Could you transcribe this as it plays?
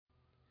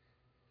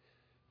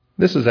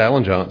This is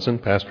Alan Johnson,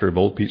 pastor of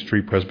Old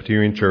Peachtree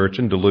Presbyterian Church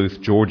in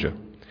Duluth, Georgia.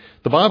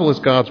 The Bible is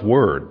God's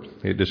Word.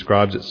 It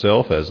describes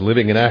itself as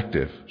living and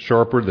active,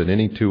 sharper than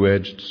any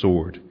two-edged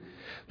sword.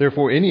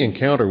 Therefore, any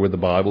encounter with the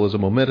Bible is a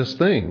momentous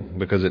thing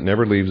because it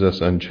never leaves us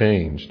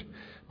unchanged.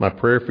 My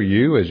prayer for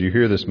you as you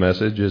hear this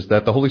message is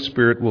that the Holy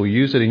Spirit will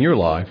use it in your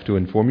life to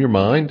inform your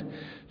mind,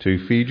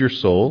 to feed your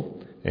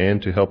soul,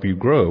 and to help you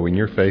grow in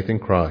your faith in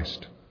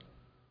Christ.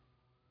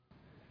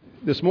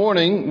 This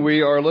morning,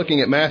 we are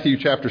looking at Matthew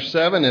chapter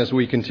 7 as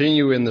we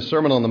continue in the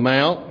Sermon on the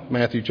Mount,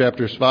 Matthew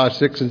chapters 5,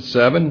 6, and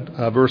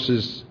 7,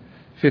 verses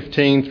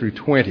 15 through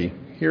 20.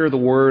 Hear the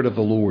word of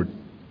the Lord.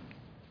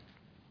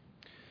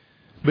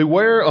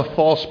 Beware of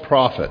false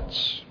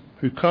prophets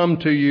who come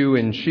to you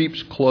in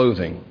sheep's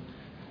clothing,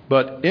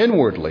 but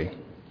inwardly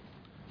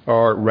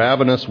are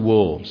ravenous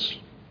wolves.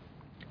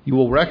 You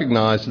will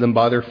recognize them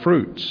by their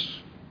fruits.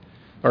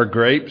 Are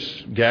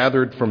grapes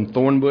gathered from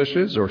thorn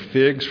bushes or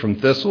figs from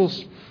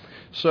thistles?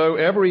 So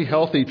every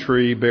healthy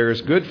tree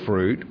bears good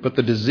fruit, but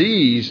the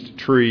diseased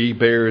tree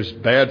bears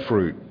bad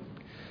fruit.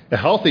 A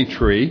healthy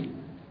tree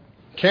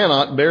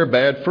cannot bear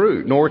bad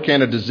fruit, nor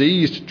can a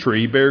diseased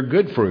tree bear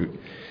good fruit.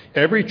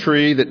 Every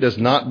tree that does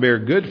not bear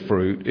good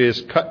fruit is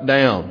cut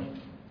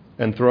down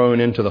and thrown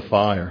into the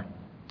fire.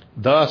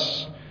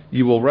 Thus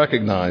you will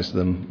recognize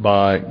them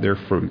by their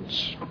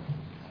fruits.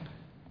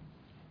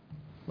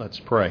 Let's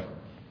pray.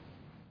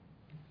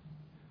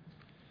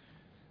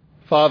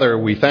 Father,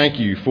 we thank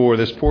you for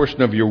this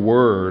portion of your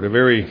word, a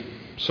very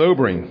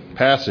sobering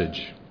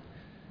passage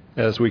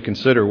as we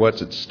consider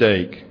what's at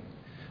stake.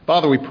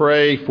 Father, we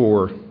pray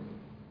for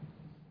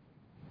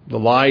the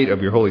light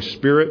of your Holy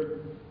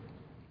Spirit,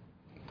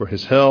 for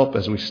his help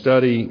as we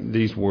study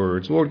these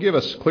words. Lord, give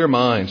us clear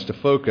minds to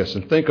focus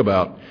and think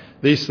about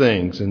these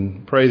things,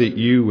 and pray that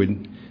you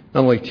would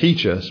not only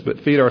teach us, but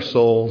feed our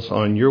souls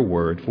on your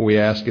word, for we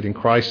ask it in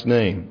Christ's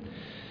name.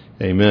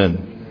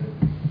 Amen.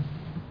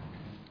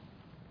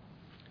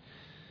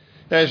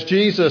 As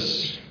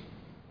Jesus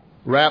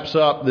wraps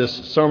up this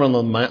Sermon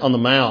on the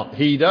Mount,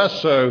 he does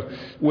so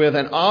with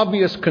an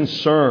obvious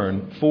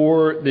concern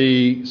for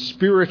the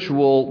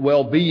spiritual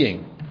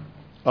well-being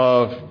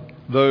of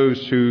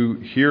those who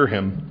hear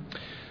him.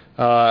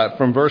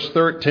 From verse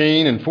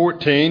 13 and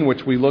 14,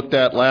 which we looked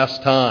at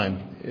last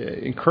time,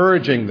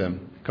 encouraging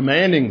them,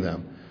 commanding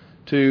them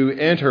to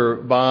enter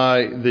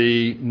by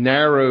the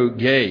narrow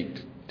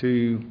gate,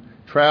 to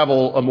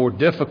travel a more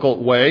difficult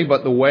way,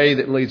 but the way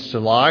that leads to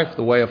life,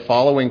 the way of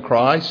following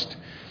Christ,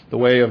 the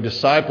way of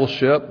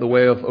discipleship, the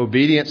way of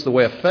obedience, the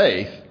way of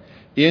faith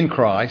in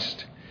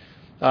Christ.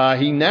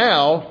 He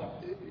now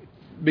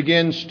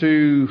begins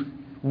to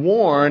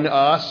warn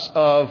us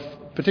of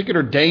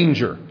particular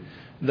danger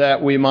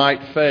that we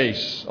might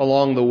face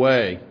along the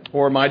way,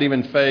 or might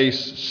even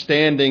face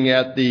standing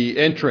at the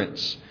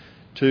entrance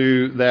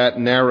to that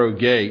narrow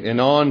gate.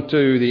 And on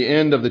to the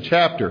end of the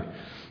chapter,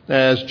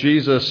 as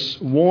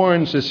Jesus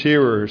warns his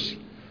hearers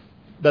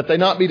that they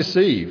not be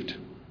deceived,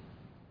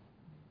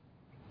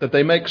 that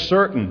they make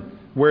certain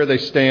where they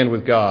stand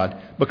with God,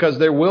 because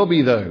there will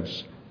be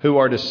those who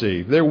are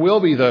deceived. There will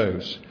be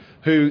those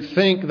who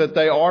think that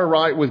they are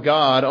right with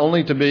God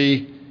only to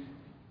be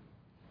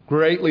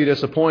greatly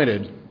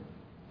disappointed,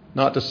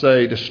 not to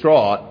say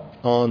distraught,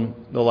 on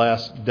the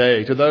last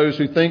day. To those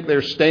who think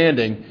they're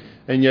standing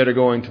and yet are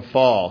going to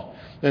fall.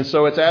 And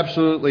so it's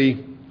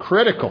absolutely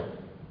critical,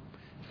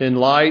 in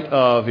light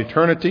of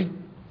eternity,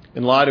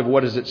 in light of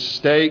what is at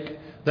stake,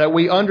 that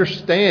we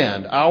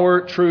understand our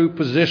true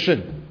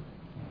position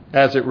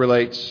as it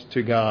relates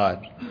to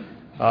God.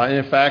 And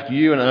in fact,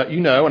 you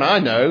know and I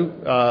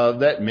know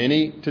that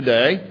many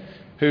today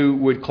who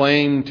would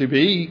claim to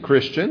be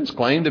Christians,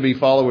 claim to be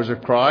followers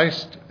of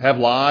Christ, have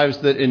lives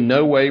that in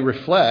no way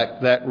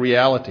reflect that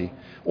reality,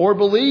 or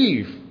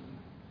believe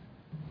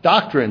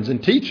doctrines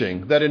and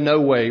teaching that in no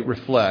way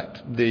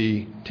reflect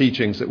the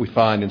teachings that we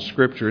find in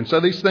Scripture. And so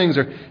these things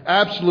are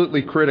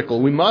absolutely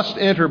critical. We must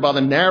enter by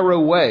the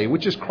narrow way,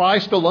 which is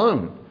Christ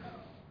alone.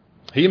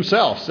 He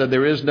himself said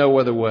there is no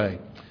other way.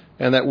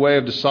 And that way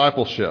of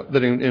discipleship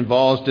that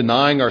involves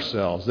denying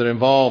ourselves, that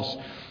involves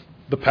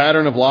the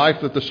pattern of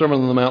life that the Sermon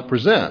on the Mount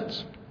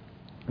presents,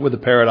 with the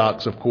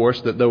paradox, of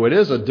course, that though it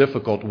is a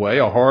difficult way,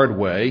 a hard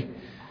way,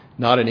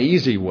 not an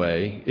easy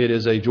way, it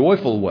is a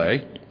joyful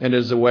way, and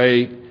is a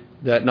way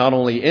that not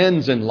only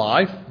ends in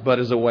life, but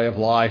is a way of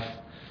life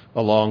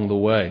along the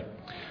way.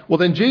 Well,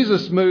 then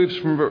Jesus moves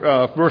from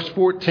verse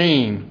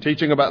 14,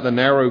 teaching about the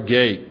narrow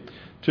gate,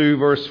 to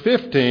verse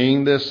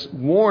 15, this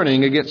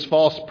warning against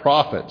false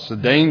prophets, the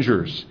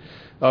dangers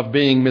of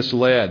being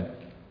misled.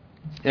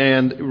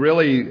 And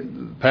really,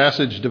 the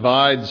passage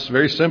divides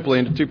very simply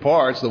into two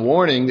parts: the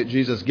warning that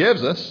Jesus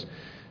gives us,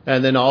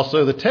 and then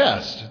also the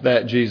test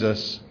that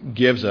Jesus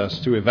gives us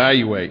to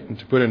evaluate and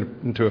to put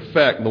into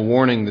effect the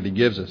warning that he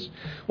gives us.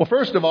 Well,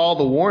 first of all,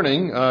 the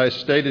warning is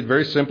stated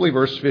very simply,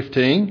 verse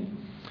 15.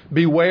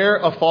 Beware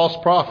of false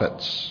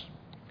prophets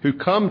who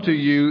come to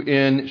you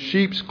in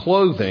sheep's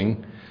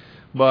clothing,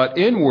 but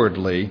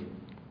inwardly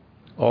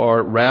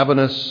are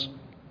ravenous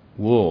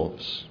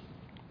wolves.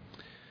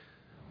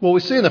 Well, we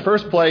see in the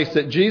first place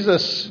that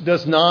Jesus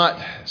does not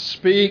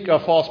speak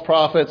of false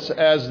prophets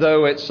as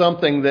though it's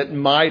something that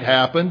might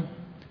happen,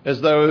 as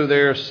though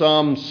there's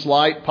some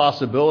slight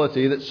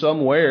possibility that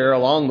somewhere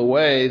along the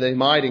way they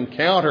might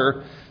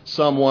encounter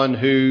someone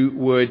who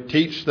would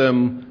teach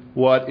them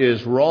what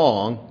is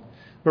wrong,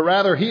 but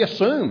rather he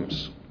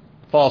assumes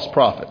false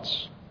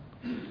prophets.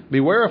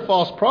 Beware of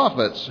false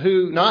prophets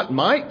who not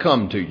might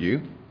come to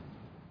you,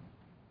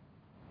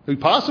 who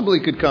possibly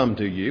could come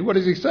to you. What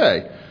does he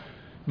say?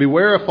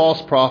 Beware of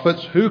false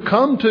prophets who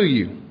come to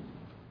you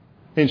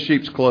in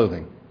sheep's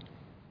clothing,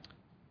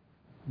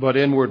 but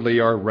inwardly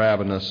are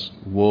ravenous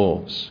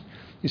wolves.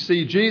 You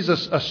see,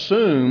 Jesus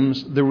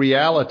assumes the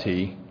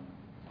reality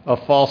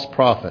of false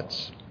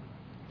prophets,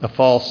 of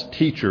false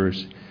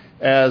teachers,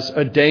 as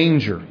a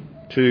danger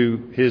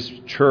to his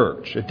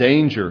church, a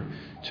danger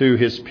to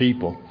his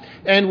people,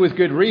 and with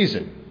good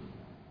reason.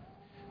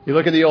 You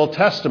look at the Old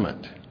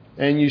Testament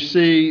and you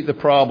see the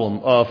problem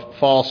of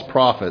false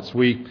prophets.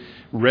 We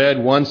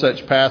read one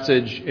such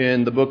passage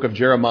in the book of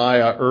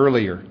Jeremiah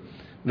earlier.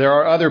 There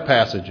are other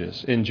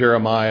passages in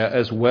Jeremiah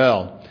as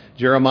well.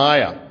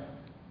 Jeremiah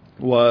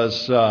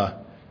was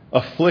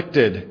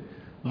afflicted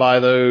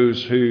by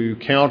those who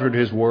countered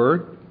his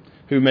word,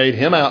 who made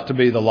him out to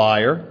be the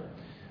liar,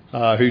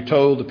 who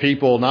told the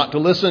people not to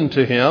listen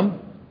to him,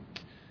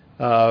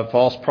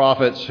 false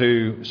prophets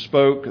who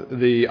spoke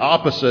the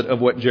opposite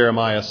of what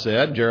Jeremiah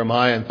said.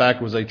 Jeremiah, in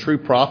fact, was a true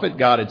prophet.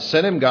 God had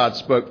sent him. God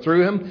spoke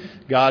through him.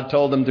 God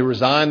told them to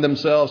resign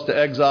themselves to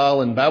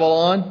exile in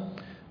Babylon,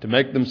 to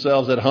make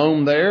themselves at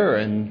home there.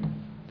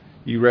 And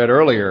you read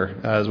earlier,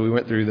 as we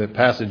went through the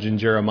passage in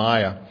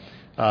Jeremiah,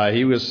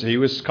 he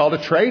was called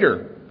a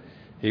traitor.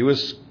 He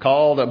was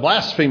called a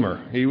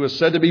blasphemer. He was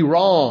said to be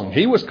wrong.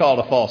 He was called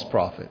a false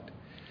prophet.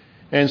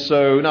 And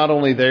so not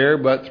only there,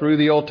 but through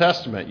the Old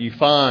Testament, you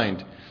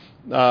find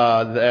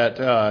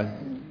that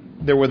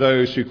there were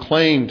those who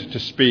claimed to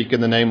speak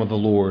in the name of the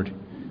Lord,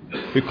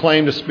 who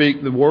claimed to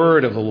speak the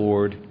word of the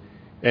Lord,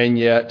 and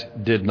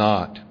yet did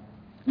not.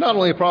 Not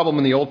only a problem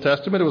in the Old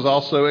Testament, it was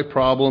also a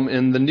problem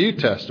in the New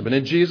Testament,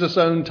 in Jesus'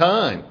 own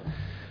time.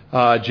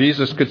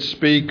 Jesus could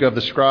speak of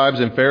the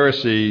scribes and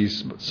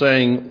Pharisees,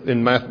 saying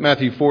in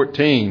Matthew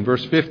 14,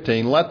 verse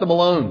 15, "Let them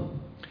alone.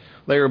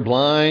 They are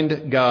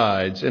blind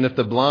guides, and if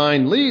the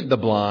blind lead the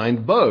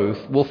blind,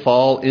 both will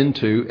fall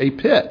into a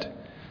pit."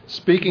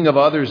 Speaking of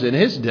others in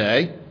his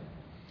day,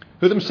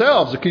 who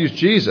themselves accused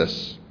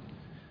Jesus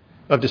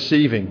of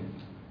deceiving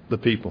the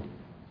people.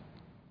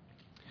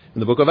 In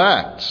the book of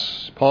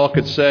Acts, Paul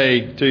could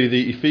say to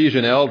the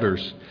Ephesian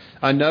elders,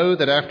 "I know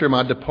that after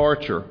my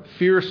departure,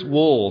 fierce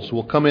wolves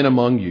will come in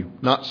among you,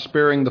 not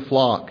sparing the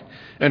flock.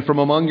 And from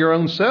among your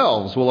own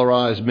selves will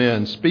arise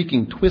men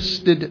speaking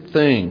twisted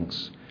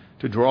things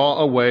to draw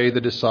away the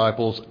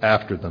disciples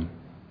after them.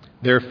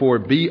 Therefore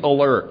be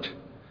alert,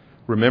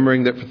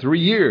 remembering that for 3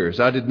 years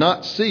I did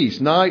not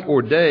cease night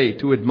or day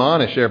to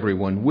admonish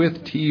everyone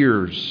with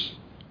tears."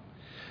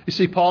 You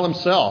see, Paul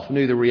himself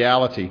knew the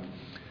reality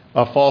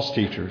of false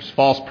teachers,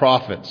 false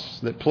prophets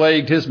that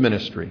plagued his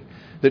ministry,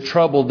 that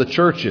troubled the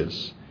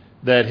churches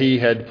that he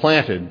had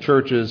planted,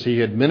 churches he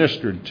had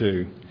ministered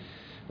to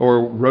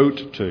or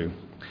wrote to.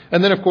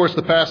 And then, of course,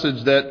 the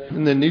passage that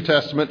in the New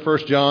Testament,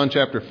 1 John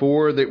chapter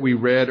 4, that we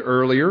read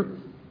earlier,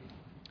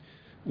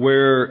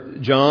 where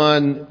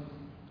John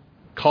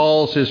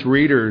calls his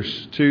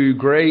readers to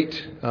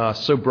great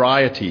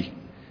sobriety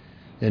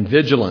and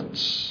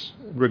vigilance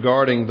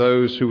regarding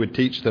those who would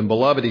teach them.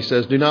 "Beloved," he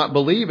says, "do not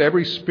believe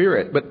every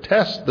spirit, but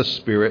test the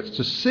spirits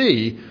to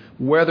see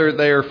whether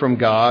they are from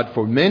God,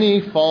 for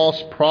many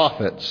false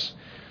prophets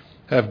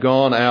have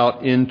gone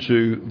out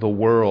into the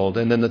world."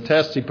 And then the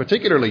test he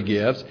particularly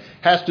gives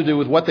has to do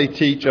with what they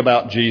teach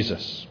about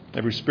Jesus.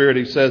 Every spirit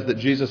who says that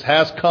Jesus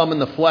has come in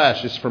the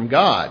flesh is from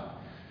God.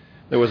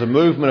 There was a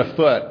movement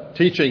afoot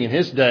teaching in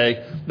his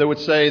day that would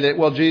say that,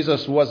 well,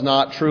 Jesus was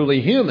not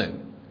truly human.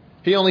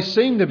 He only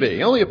seemed to be.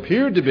 He only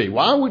appeared to be.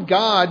 Why would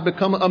God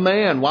become a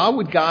man? Why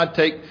would God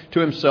take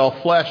to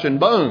himself flesh and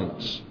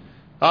bones?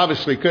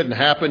 Obviously couldn't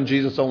happen.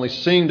 Jesus only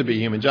seemed to be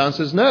human. John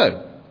says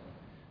no.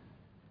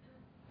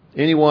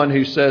 Anyone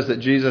who says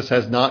that Jesus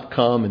has not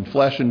come in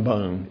flesh and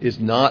bone is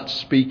not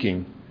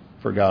speaking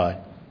for God.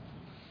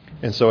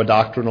 And so a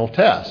doctrinal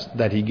test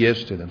that he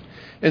gives to them.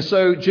 And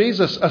so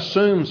Jesus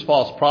assumes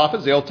false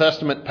prophets. The Old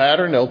Testament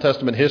pattern, the Old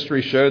Testament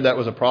history showed that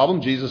was a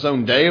problem. Jesus'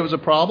 own day it was a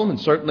problem. And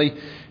certainly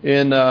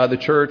in the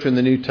church in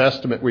the New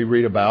Testament we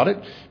read about it.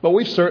 But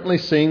we've certainly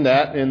seen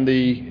that in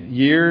the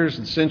years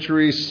and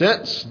centuries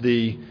since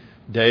the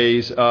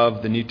days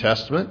of the New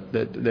Testament,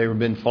 that there have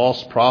been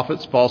false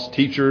prophets, false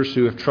teachers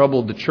who have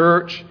troubled the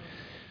church.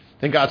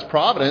 In God's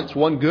providence,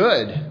 one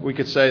good, we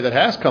could say, that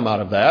has come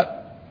out of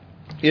that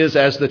is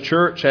as the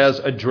church has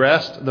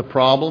addressed the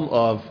problem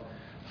of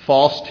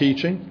false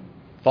teaching,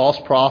 false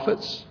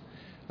prophets,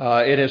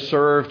 it has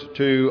served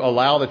to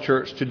allow the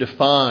church to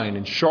define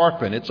and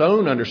sharpen its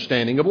own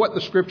understanding of what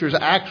the Scriptures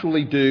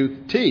actually do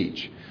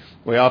teach.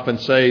 We often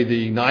say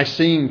the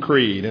Nicene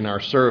Creed in our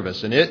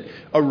service, and it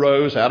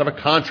arose out of a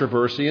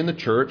controversy in the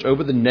church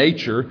over the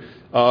nature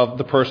of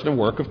the person and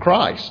work of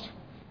Christ.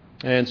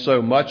 And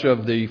so much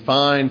of the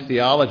fine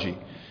theology,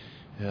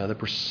 the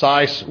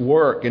precise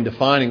work in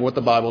defining what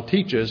the Bible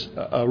teaches,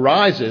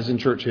 arises in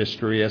church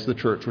history as the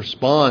church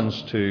responds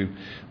to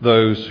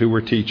those who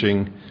were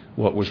teaching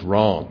what was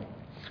wrong.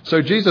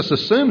 So Jesus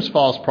assumes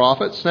false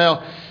prophets.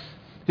 Now,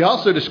 he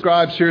also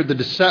describes here the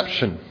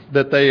deception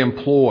that they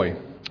employ.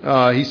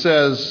 He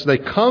says, they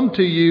come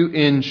to you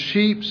in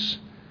sheep's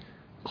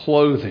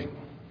clothing,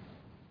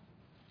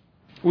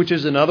 which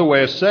is another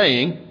way of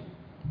saying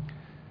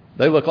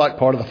they look like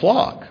part of the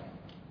flock,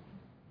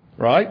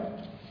 right?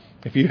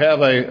 If you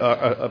have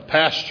a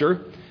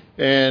pasture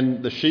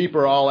and the sheep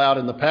are all out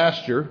in the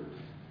pasture,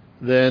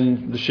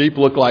 then the sheep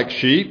look like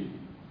sheep.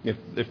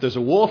 If there's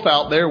a wolf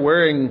out there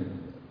wearing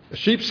a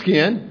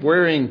sheepskin,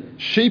 wearing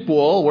sheep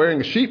wool, wearing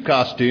a sheep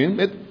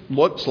costume, it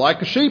looks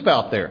like a sheep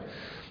out there.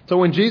 So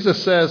when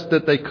Jesus says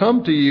that they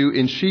come to you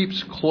in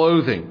sheep's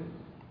clothing,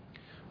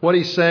 what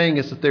he's saying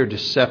is that they're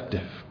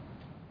deceptive.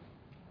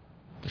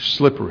 They're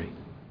slippery.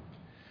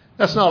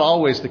 That's not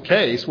always the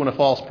case when a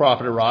false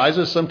prophet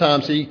arises.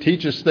 Sometimes he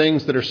teaches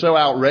things that are so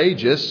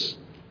outrageous,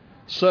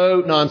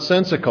 so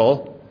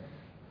nonsensical,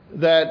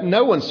 that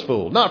no one's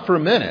fooled. Not for a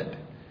minute.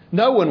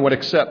 No one would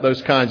accept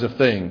those kinds of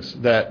things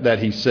that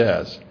he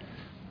says.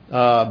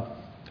 I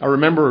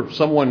remember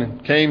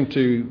someone came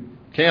to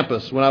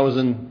campus when I was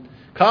in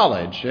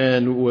college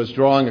and was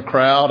drawing a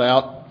crowd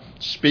out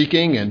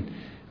speaking and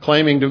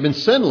claiming to have been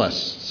sinless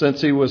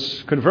since he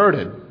was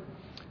converted.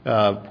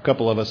 A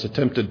couple of us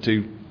attempted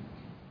to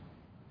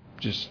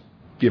just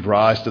give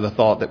rise to the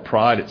thought that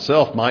pride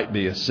itself might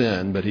be a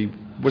sin, but he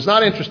was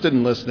not interested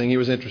in listening. He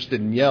was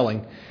interested in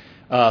yelling,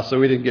 so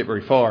we didn't get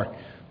very far.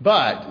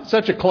 But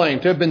such a claim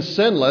to have been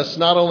sinless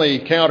not only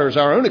counters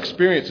our own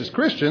experience as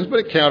Christians, but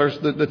it counters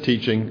the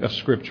teaching of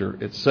Scripture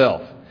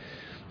itself.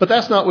 But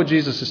that's not what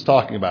Jesus is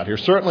talking about here.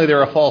 Certainly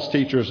there are false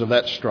teachers of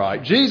that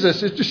stripe.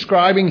 Jesus is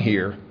describing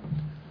here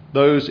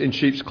those in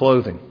sheep's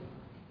clothing,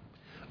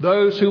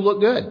 those who look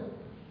good,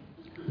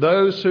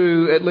 those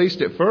who, at least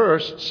at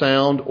first,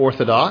 sound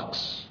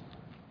orthodox,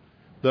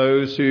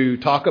 those who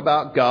talk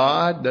about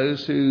God,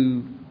 those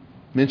who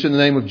mention the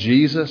name of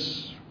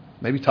Jesus,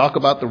 maybe talk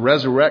about the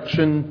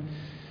resurrection,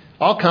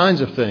 all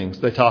kinds of things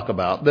they talk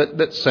about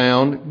that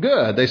sound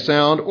good. They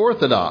sound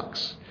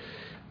orthodox.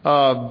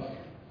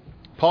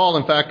 Paul,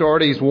 in fact,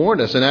 already has warned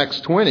us in Acts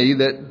 20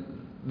 that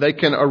they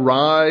can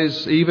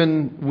arise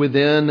even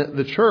within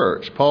the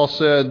church. Paul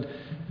said,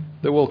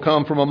 there will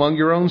come from among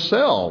your own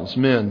selves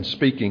men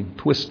speaking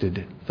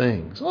twisted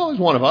things. Oh, he's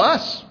one of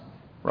us,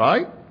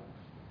 right?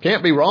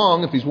 Can't be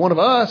wrong if he's one of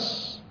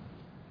us.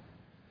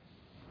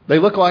 They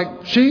look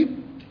like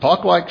sheep,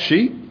 talk like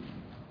sheep,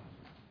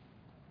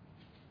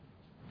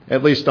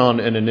 at least on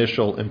an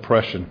initial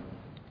impression.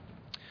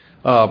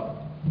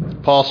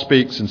 Paul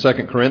speaks in 2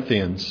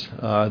 Corinthians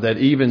that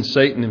even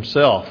Satan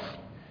himself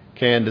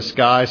can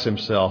disguise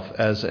himself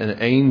as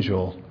an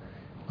angel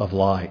of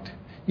light.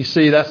 You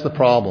see, that's the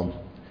problem.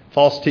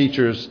 False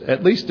teachers,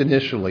 at least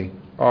initially,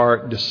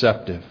 are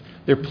deceptive.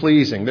 They're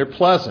pleasing. They're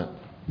pleasant.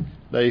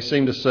 They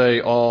seem to say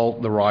all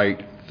the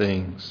right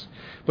things.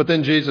 But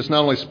then Jesus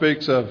not only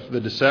speaks of the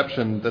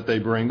deception that they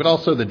bring, but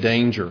also the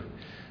danger.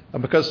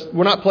 Because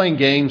we're not playing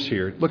games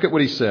here. Look at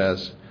what he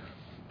says.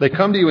 They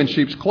come to you in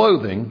sheep's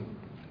clothing,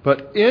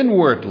 but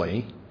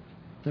inwardly,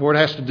 the word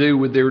has to do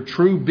with their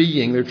true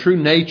being, their true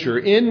nature.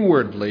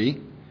 Inwardly,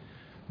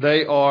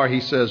 they are, he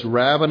says,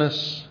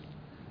 ravenous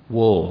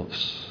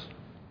wolves.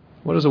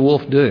 What does a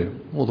wolf do?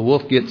 Well, the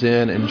wolf gets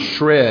in and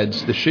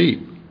shreds the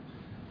sheep.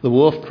 The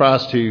wolf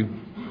tries to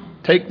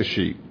take the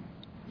sheep,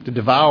 to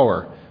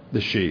devour the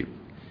sheep.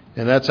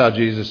 And that's how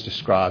Jesus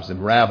describes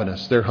them.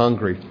 Ravenous. They're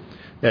hungry.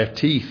 They have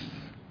teeth.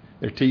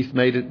 Their teeth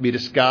may be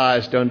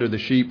disguised under the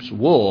sheep's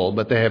wool,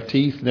 but they have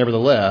teeth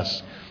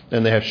nevertheless,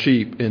 and they have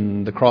sheep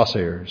in the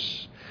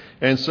crosshairs.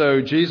 And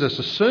so Jesus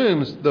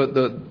assumes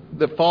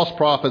that false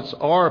prophets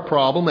are a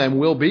problem and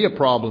will be a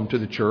problem to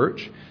the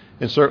church.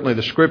 And certainly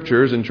the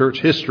Scriptures and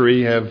church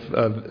history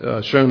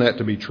have shown that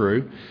to be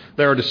true.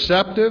 They are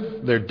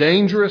deceptive. They're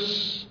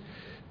dangerous.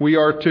 We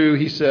are to,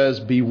 he says,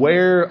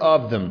 beware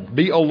of them.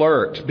 Be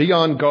alert. Be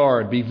on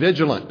guard. Be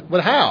vigilant.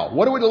 But how?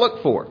 What are we to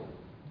look for?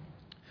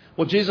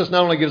 Well, Jesus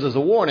not only gives us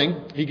a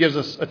warning, he gives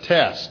us a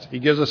test. He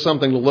gives us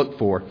something to look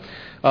for.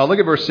 Look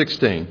at verse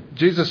 16.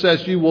 Jesus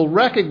says, you will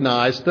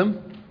recognize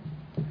them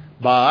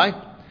by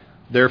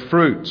their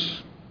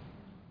fruits.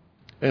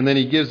 And then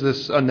he gives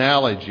this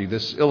analogy,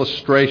 this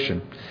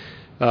illustration.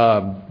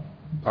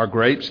 Are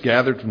grapes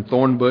gathered from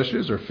thorn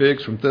bushes or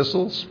figs from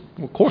thistles?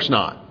 Well, of course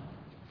not.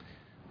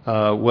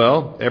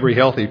 Well, every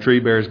healthy tree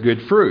bears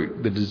good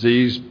fruit. The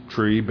diseased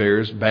tree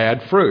bears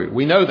bad fruit.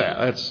 We know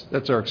that.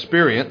 That's our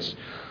experience.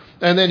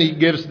 And then he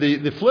gives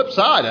the flip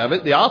side of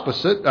it, the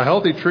opposite. A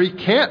healthy tree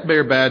can't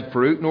bear bad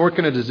fruit, nor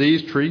can a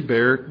diseased tree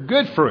bear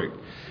good fruit.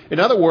 In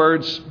other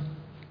words,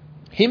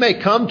 he may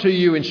come to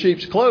you in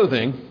sheep's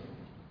clothing,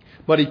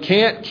 but he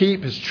can't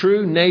keep his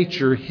true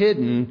nature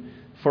hidden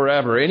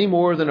forever, any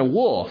more than a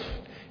wolf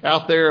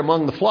out there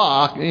among the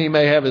flock. He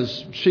may have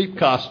his sheep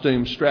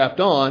costume strapped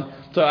on,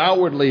 so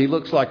outwardly he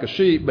looks like a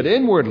sheep, but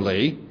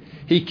inwardly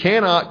he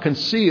cannot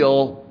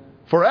conceal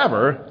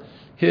forever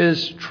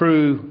his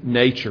true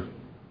nature,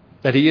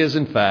 that he is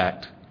in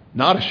fact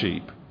not a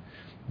sheep,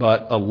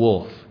 but a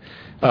wolf.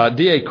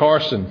 D.A.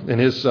 Carson, in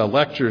his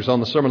lectures on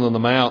the Sermon on the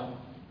Mount,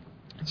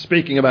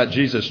 speaking about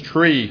Jesus'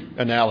 tree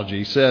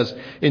analogy, says,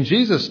 in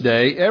Jesus'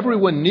 day,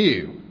 everyone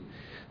knew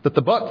that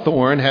the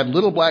buckthorn had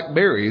little black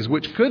berries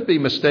which could be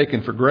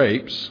mistaken for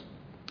grapes,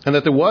 and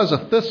that there was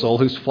a thistle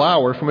whose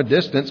flower from a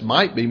distance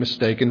might be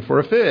mistaken for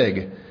a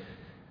fig.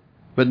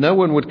 But no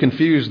one would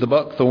confuse the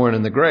buckthorn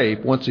and the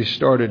grape once he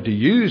started to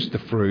use the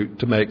fruit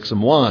to make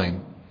some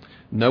wine.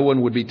 No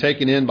one would be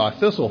taken in by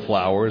thistle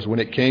flowers when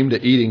it came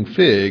to eating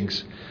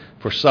figs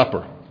for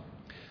supper.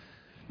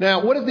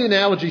 Now, what did the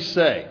analogy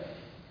say?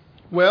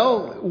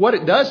 Well, what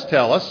it does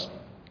tell us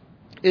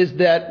is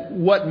that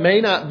what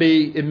may not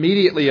be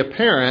immediately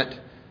apparent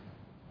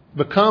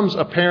becomes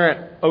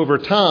apparent over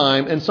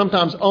time, and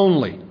sometimes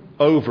only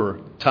over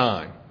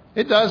time.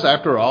 It does,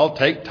 after all,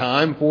 take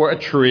time for a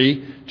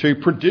tree to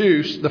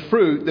produce the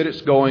fruit that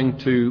it's going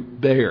to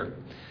bear.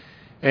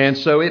 And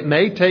so it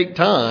may take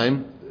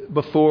time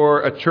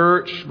before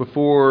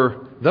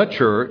the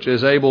church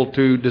is able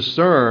to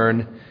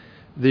discern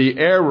the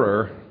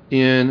error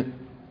in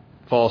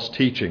false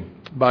teaching.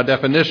 By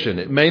definition,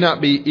 it may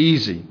not be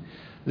easy.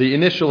 The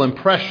initial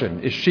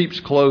impression is sheep's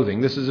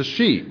clothing. This is a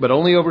sheep, but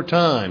only over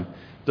time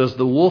does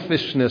the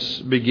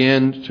wolfishness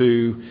begin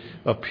to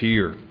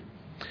appear.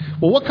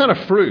 Well, what kind of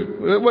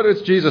fruit? What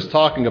is Jesus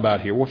talking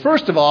about here? Well,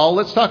 first of all,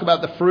 let's talk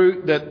about the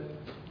fruit that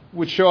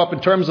would show up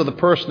in terms of the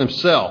person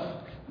himself,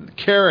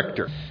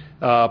 character.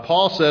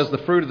 Paul says the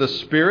fruit of the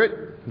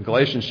Spirit, in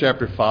Galatians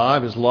chapter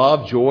 5, is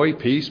love, joy,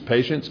 peace,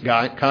 patience,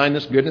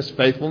 kindness, goodness,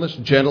 faithfulness,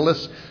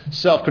 gentleness,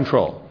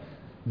 self-control.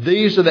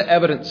 These are the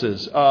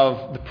evidences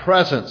of the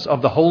presence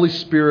of the Holy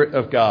Spirit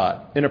of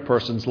God in a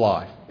person's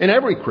life, in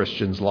every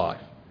Christian's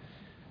life.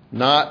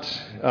 Not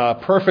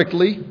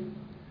perfectly,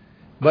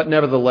 but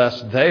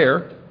nevertheless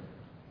there,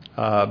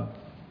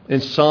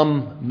 in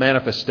some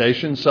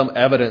manifestation, some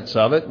evidence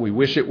of it. We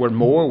wish it were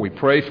more. We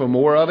pray for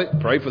more of it.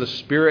 Pray for the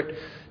Spirit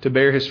to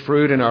bear His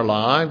fruit in our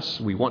lives.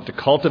 We want to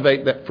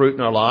cultivate that fruit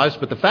in our lives.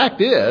 But the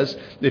fact is,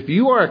 if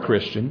you are a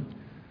Christian,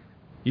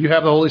 you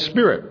have the Holy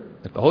Spirit.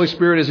 If the Holy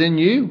Spirit is in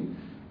you,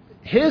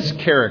 His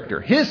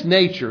character, His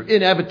nature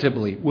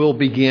inevitably will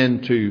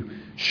begin to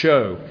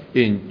show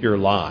in your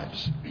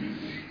lives.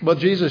 But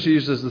Jesus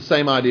uses the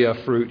same idea of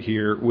fruit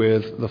here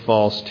with the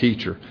false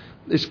teacher.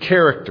 His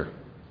character.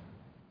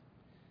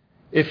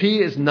 If he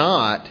is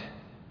not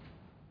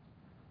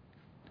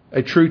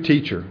a true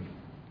teacher,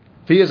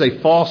 if he is a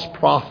false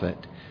prophet,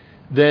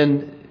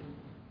 then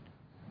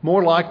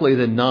more likely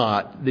than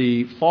not,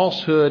 the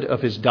falsehood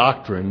of his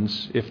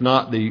doctrines, if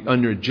not the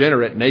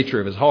unregenerate nature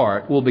of his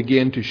heart, will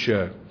begin to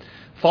show.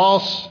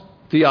 False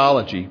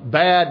theology,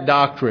 bad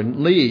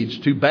doctrine leads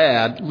to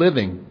bad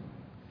living.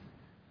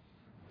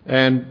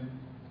 And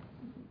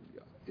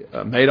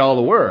made all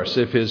the worse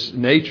if his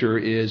nature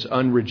is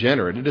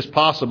unregenerate. It is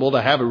possible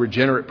to have a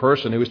regenerate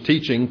person who is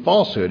teaching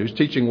falsehood, who's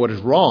teaching what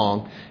is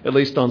wrong, at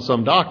least on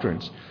some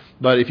doctrines.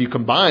 But if you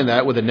combine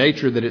that with a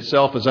nature that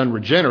itself is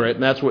unregenerate,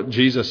 and that's what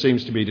Jesus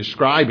seems to be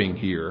describing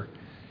here,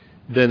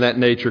 then that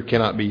nature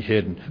cannot be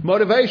hidden.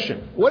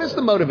 Motivation. What is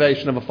the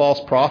motivation of a false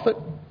prophet?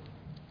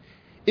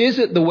 Is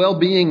it the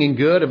well-being and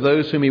good of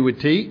those whom he would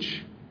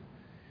teach?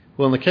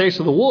 Well, in the case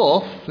of the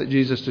wolf that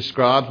Jesus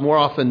describes, more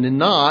often than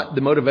not,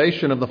 the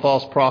motivation of the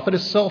false prophet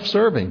is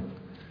self-serving,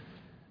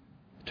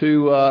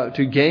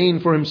 to gain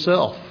for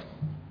himself,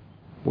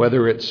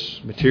 whether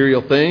it's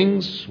material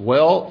things,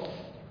 wealth,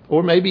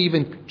 or maybe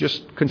even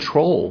just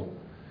control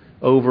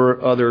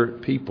over other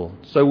people.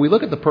 So we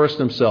look at the person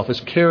himself,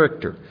 his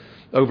character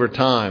over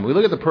time. We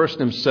look at the person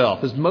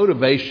himself, his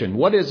motivation.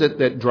 What is it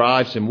that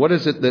drives him? What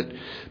is it that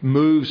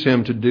moves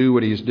him to do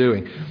what he's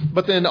doing?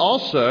 But then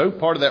also,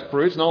 part of that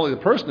fruit is not only the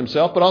person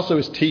himself, but also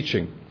his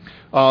teaching.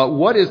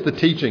 What is the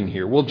teaching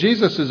here? Well,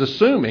 Jesus is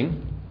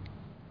assuming,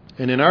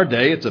 and in our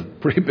day it's a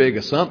pretty big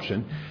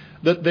assumption,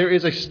 that there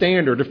is a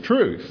standard of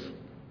truth.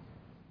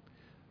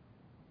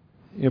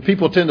 You know,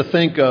 people tend to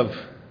think of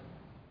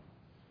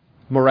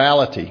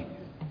morality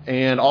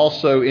and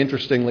also,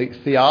 interestingly,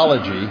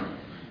 theology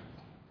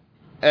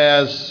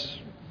as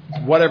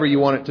whatever you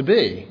want it to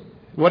be.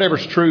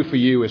 Whatever's true for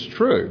you is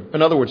true.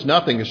 In other words,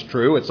 nothing is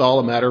true. It's all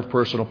a matter of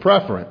personal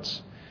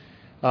preference.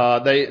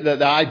 The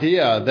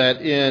idea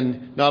that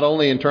not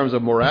only in terms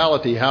of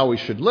morality, how we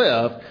should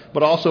live,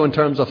 but also in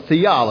terms of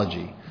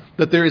theology,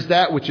 that there is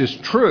that which is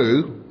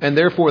true and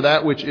therefore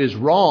that which is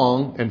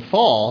wrong and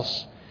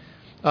false,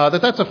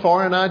 that's a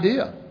foreign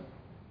idea.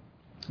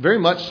 Very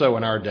much so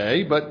in our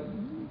day, but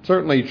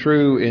certainly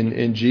true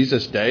in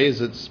Jesus' day,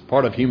 as it's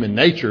part of human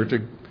nature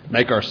to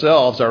make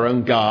ourselves our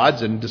own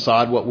gods and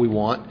decide what we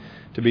want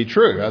to be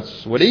true.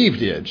 That's what Eve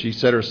did. She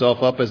set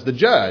herself up as the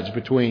judge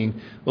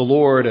between the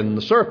Lord and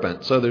the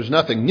serpent. So there's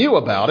nothing new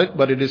about it,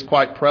 but it is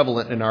quite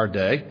prevalent in our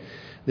day.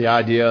 The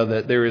idea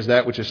that there is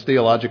that which is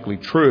theologically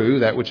true,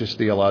 that which is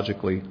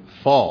theologically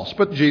false.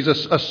 But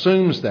Jesus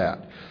assumes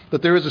that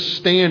there is a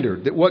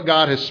standard, that what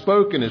God has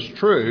spoken is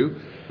true,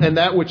 and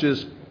that which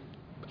is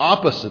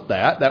opposite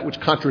that which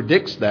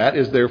contradicts that,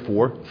 is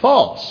therefore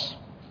false.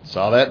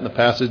 Saw that in the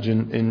passage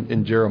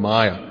in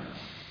Jeremiah.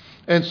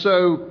 And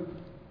so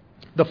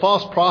the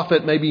false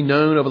prophet may be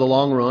known over the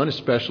long run,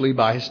 especially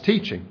by his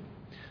teaching.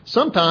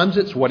 Sometimes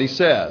it's what he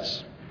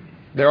says.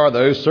 There are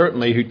those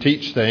certainly who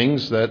teach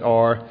things that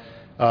are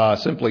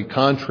simply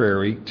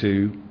contrary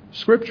to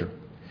Scripture.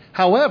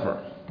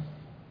 However,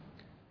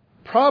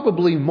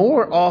 probably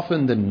more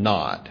often than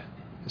not,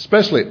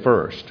 especially at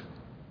first,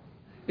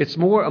 it's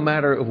more a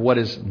matter of what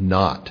is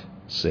not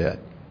said.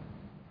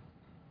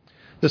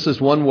 This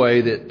is one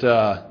way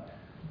that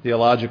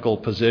theological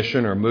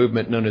position or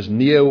movement known as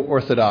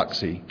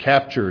Neo-Orthodoxy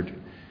captured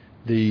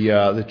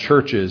the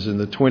churches in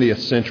the 20th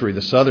century,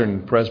 the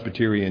Southern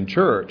Presbyterian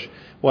Church.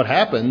 What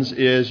happens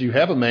is you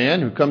have a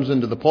man who comes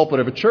into the pulpit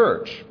of a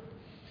church,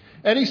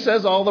 and he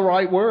says all the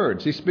right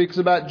words. He speaks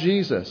about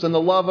Jesus and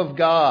the love of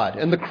God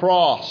and the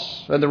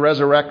cross and the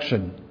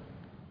resurrection.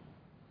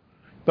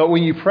 But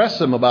when you press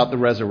him about the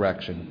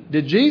resurrection,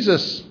 did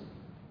Jesus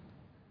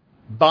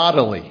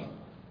bodily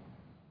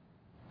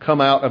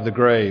come out of the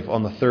grave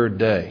on the third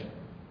day?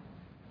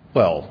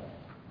 Well,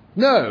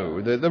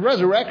 no. The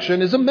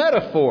resurrection is a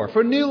metaphor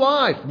for new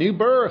life, new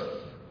birth.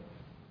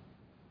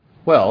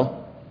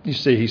 Well, you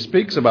see, he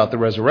speaks about the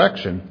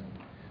resurrection,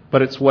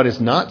 but it's what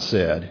is not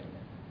said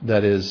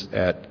that is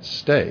at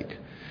stake.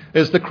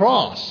 Is the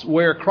cross,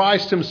 where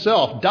Christ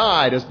himself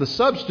died as the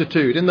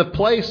substitute in the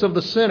place of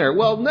the sinner.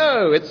 Well,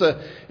 no, it's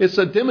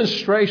a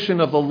demonstration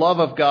of the love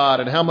of God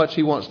and how much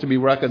he wants to be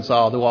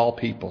reconciled to all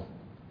people.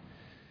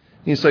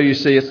 And so you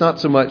see, it's not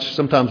so much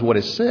sometimes what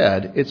is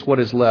said, it's what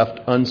is left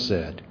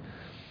unsaid.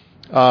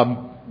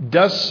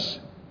 Does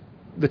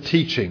the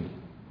teaching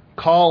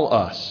call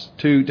us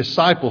to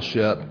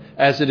discipleship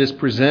as it is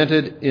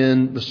presented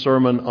in the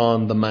Sermon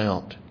on the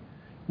Mount,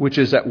 which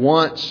is at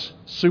once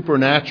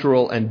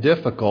supernatural and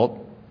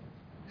difficult,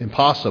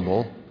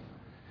 impossible,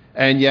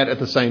 and yet at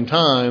the same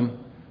time,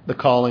 the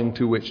calling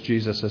to which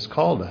Jesus has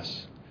called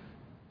us?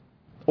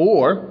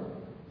 Or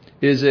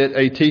is it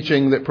a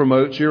teaching that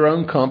promotes your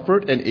own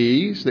comfort and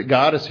ease, that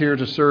God is here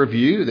to serve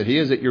you, that he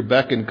is at your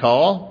beck and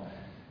call?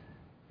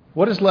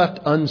 What is left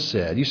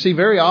unsaid? You see,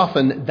 very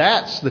often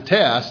that's the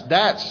test.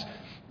 That's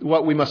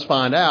what we must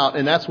find out,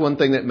 and that's one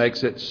thing that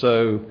makes it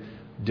so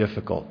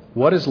difficult.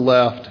 What is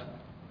left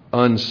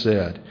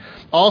unsaid?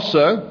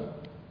 Also,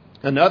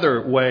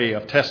 another way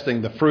of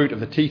testing the fruit of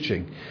the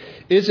teaching,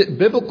 is it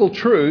biblical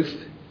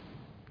truth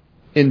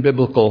in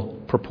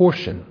biblical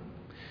proportion?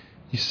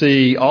 You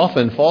see,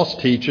 often false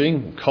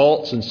teaching,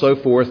 cults and so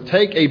forth,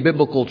 take a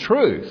biblical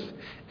truth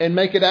and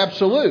make it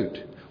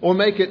absolute or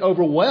make it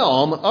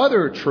overwhelm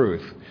other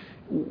truth.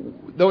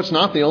 Though it's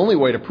not the only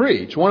way to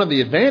preach. One of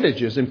the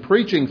advantages in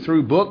preaching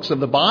through books of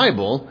the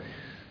Bible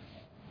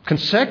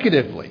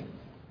consecutively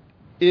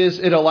is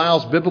it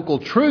allows biblical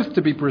truth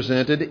to be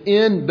presented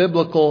in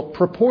biblical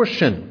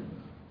proportion,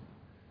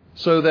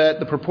 so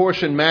that the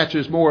proportion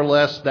matches more or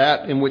less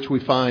that in which we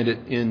find it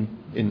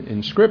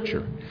in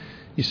Scripture.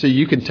 You see,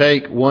 you can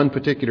take one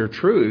particular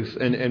truth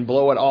and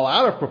blow it all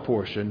out of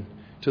proportion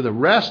to the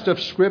rest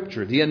of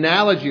Scripture, the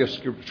analogy of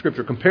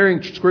Scripture,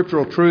 comparing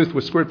scriptural truth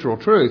with scriptural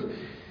truth,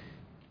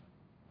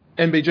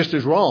 and be just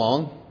as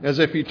wrong as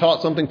if you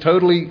taught something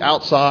totally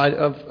outside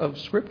of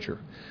Scripture.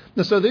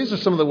 And so these are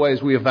some of the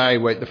ways we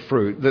evaluate the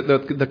fruit,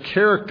 the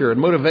character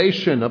and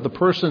motivation of the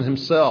person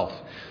himself,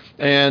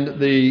 and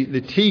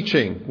the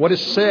teaching, what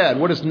is said,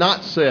 what is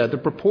not said, the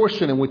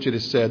proportion in which it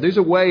is said. These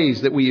are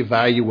ways that we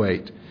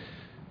evaluate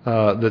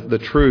the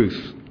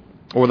truth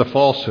or the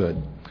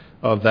falsehood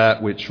of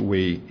that which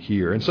we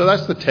hear. And so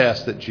that's the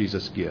test that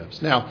Jesus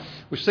gives. Now,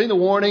 we've seen the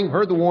warning,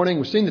 heard the warning,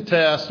 we've seen the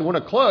test. I want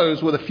to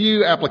close with a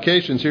few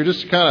applications here,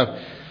 just to kind of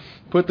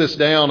put this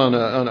down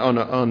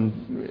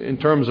in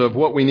terms of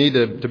what we need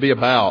to be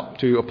about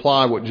to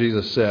apply what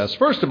Jesus says.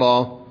 First of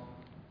all,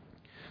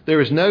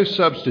 there is no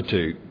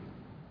substitute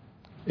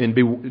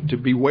to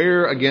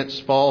beware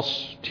against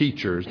false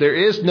teachers. There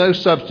is no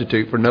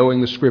substitute for knowing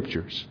the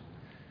Scriptures.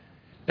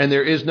 And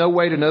there is no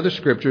way to know the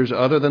Scriptures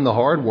other than the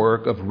hard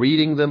work of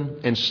reading them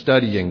and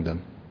studying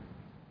them.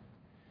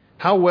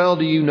 How well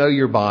do you know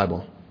your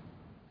Bible?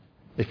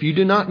 If you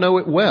do not know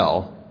it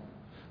well,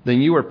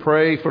 then you are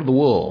prey for the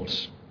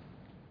wolves.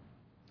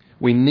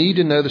 We need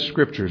to know the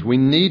Scriptures. We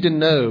need to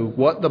know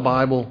what the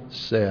Bible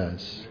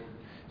says.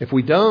 If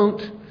we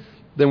don't,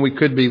 then we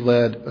could be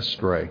led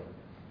astray.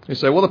 You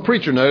say, well, the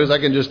preacher knows, I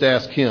can just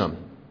ask him.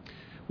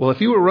 Well,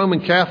 if you were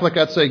Roman Catholic,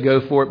 I'd say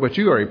go for it, but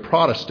you are a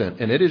Protestant,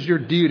 and it is your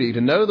duty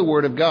to know the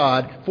Word of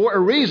God for a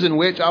reason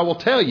which I will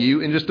tell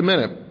you in just a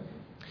minute.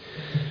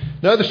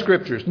 Know the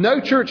Scriptures. Know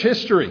church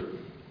history.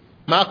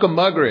 Malcolm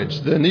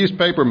Muggeridge, the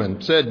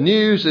newspaperman, said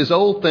news is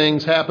old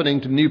things happening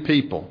to new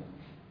people.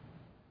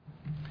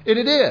 And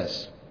it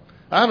is.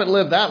 I haven't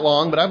lived that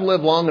long, but I've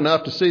lived long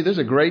enough to see there's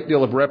a great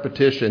deal of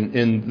repetition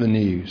in the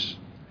news.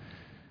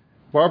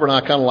 Barbara and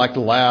I kind of like to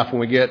laugh when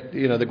we get,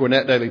 the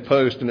Gwinnett Daily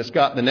Post, and it's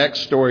got the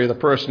next story of the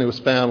person who was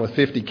found with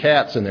 50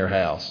 cats in their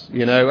house.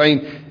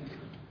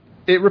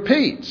 It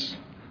repeats.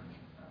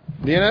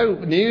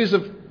 News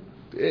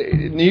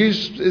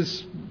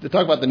is, to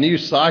talk about the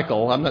news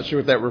cycle, I'm not sure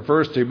what that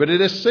refers to, but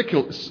it is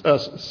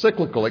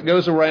cyclical. It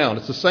goes around.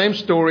 It's the same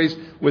stories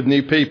with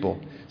new people.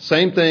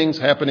 Same things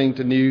happening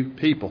to new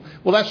people.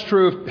 Well, that's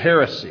true of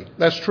heresy.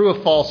 That's true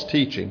of false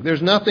teaching.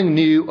 There's nothing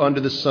new under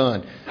the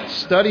sun.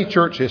 Study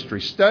church history.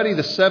 Study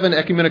the 7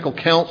 ecumenical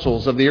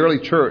councils of the early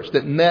church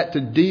that met to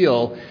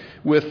deal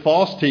with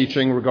false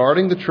teaching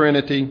regarding the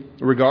Trinity,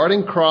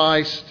 regarding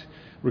Christ,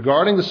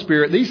 regarding the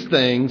Spirit, these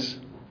things.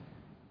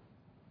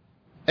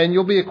 And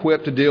you'll be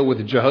equipped to deal with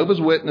the Jehovah's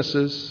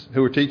Witnesses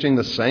who are teaching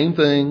the same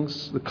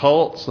things, the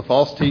cults, the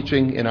false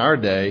teaching in our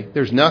day.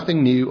 There's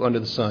nothing new under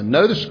the sun.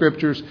 Know the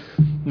Scriptures,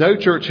 know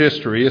church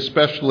history,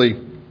 especially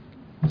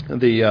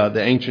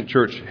the ancient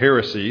church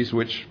heresies,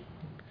 which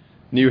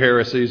new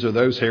heresies are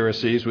those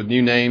heresies with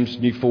new names,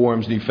 new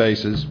forms, new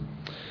faces.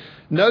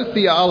 Know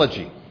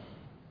theology.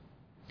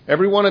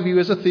 Every one of you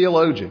is a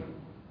theologian.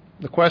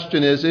 The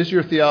question is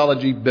your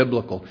theology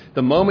biblical?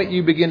 The moment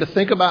you begin to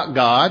think about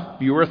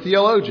God, you are a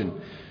theologian.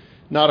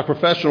 Not a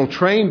professional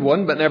trained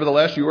one, but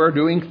nevertheless you are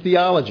doing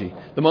theology.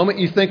 The moment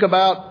you think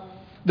about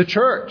the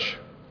church,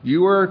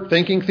 you are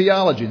thinking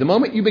theology. The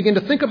moment you begin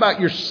to think about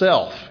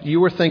yourself,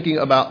 you are thinking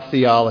about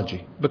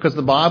theology, because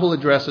the Bible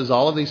addresses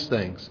all of these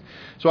things.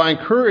 So I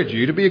encourage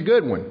you to be a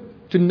good one,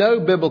 to know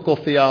biblical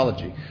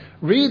theology.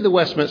 Read the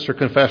Westminster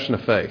Confession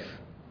of Faith.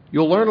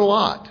 You'll learn a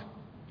lot.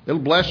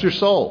 It'll bless your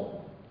soul.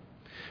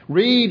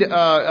 Read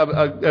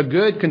a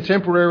good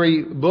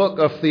contemporary book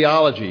of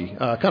theology,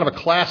 kind of a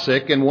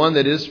classic and one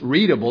that is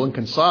readable and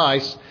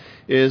concise,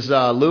 is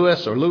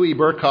Louis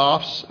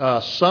Berkhof's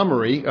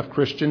Summary of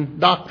Christian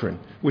Doctrine,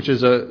 which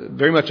is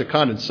very much a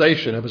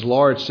condensation of his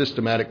large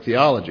systematic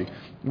theology.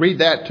 Read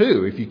that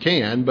too if you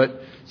can,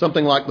 but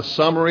something like the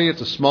Summary,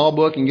 it's a small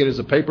book, you can get it as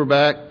a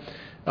paperback,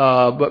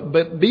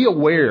 but be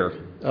aware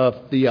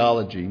of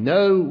theology.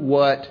 Know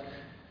what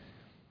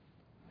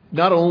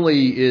not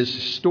only is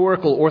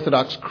historical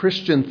Orthodox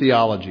Christian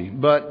theology,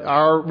 but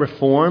our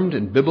Reformed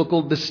and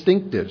biblical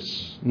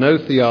distinctives. Know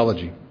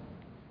theology.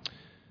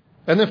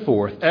 And then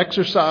fourth,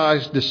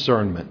 exercise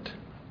discernment.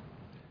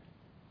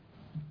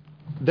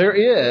 There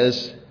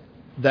is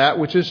that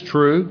which is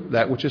true,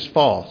 that which is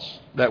false,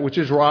 that which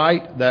is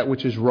right, that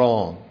which is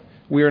wrong.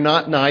 We are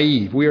not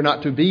naive. We are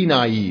not to be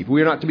naive.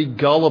 We are not to be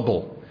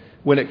gullible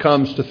when it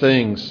comes to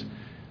things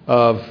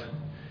of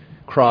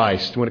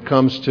Christ, when it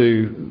comes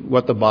to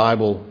what the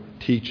Bible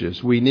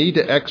teaches. We need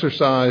to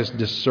exercise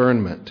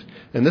discernment.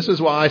 And this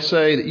is why I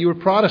say that you are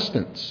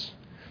Protestants.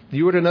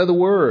 You are to know the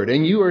Word,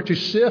 and you are to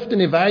sift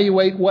and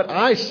evaluate what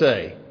I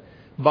say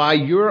by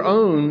your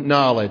own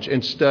knowledge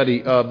and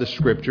study of the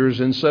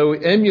Scriptures, and so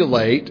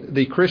emulate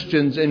the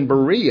Christians in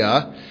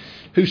Berea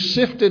who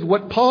sifted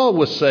what Paul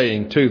was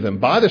saying to them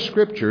by the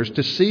Scriptures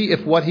to see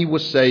if what he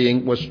was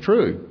saying was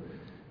true.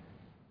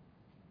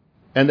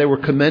 And they were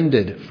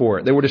commended for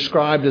it. They were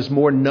described as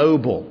more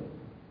noble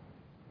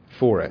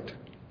for it.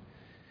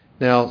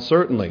 Now,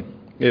 certainly,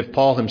 if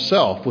Paul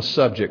himself was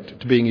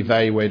subject to being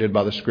evaluated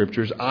by the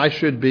Scriptures, I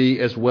should be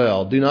as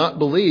well. Do not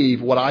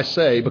believe what I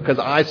say because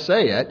I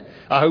say it.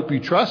 I hope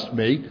you trust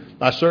me.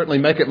 I certainly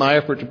make it my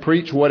effort to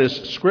preach what is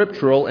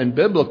scriptural and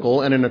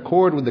biblical and in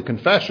accord with the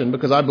confession,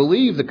 because I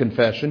believe the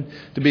confession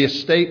to be a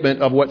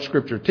statement of what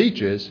Scripture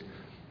teaches.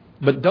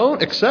 But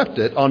don't accept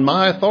it on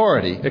my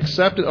authority.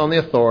 Accept it on the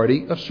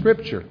authority of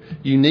Scripture.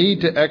 You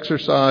need to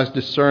exercise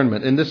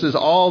discernment. And this is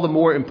all the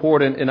more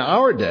important in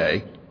our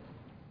day,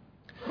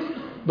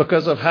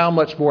 because of how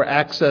much more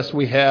access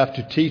we have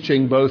to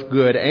teaching both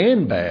good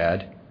and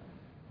bad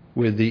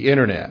with the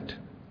internet.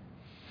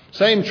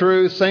 Same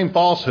truth, same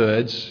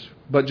falsehoods,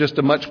 but just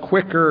a much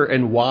quicker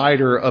and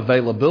wider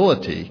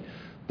availability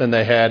than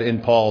they had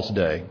in Paul's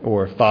day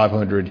or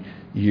 500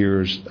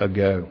 years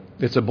ago.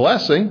 It's a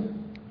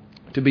blessing,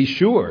 to be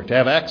sure, to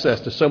have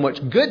access to so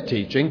much good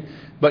teaching,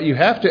 but you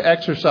have to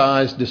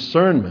exercise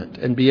discernment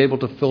and be able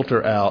to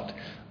filter out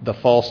the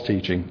false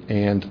teaching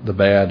and the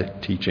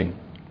bad teaching.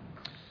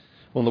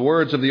 Well, in the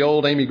words of the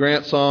old Amy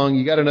Grant song,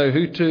 you got to know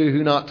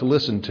who not to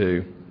listen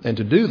to. And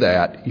to do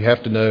that, you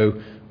have to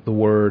know the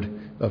Word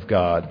of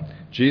God.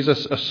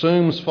 Jesus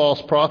assumes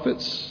false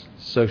prophets,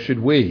 so should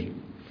we.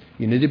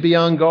 You need to be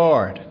on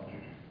guard.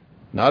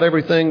 Not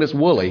everything that's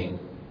woolly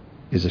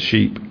is a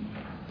sheep.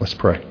 Let's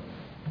pray.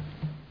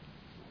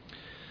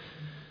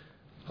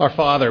 Our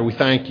Father, we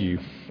thank you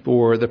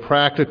for the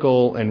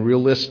practical and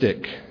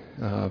realistic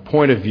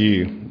point of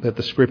view that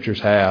the Scriptures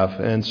have.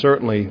 And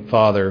certainly,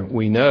 Father,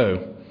 we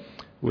know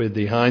with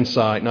the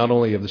hindsight not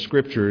only of the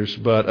Scriptures,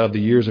 but of the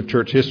years of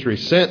church history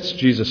since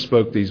Jesus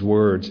spoke these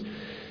words,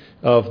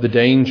 of the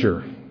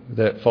danger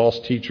that false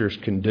teachers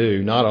can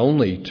do, not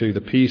only to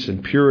the peace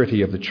and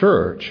purity of the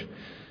church,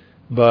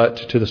 but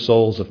to the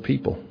souls of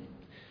people.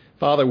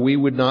 Father, we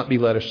would not be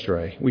led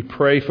astray. We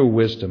pray for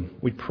wisdom.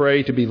 We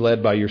pray to be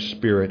led by your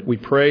Spirit. We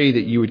pray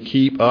that you would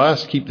keep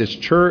us, keep this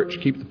church,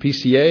 keep the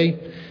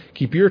PCA,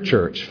 Keep your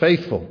church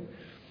faithful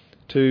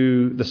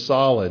to the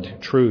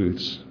solid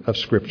truths of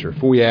Scripture.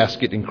 For we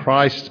ask it in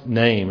Christ's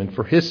name and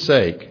for His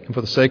sake and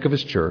for the sake of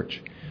His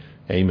church.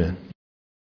 Amen.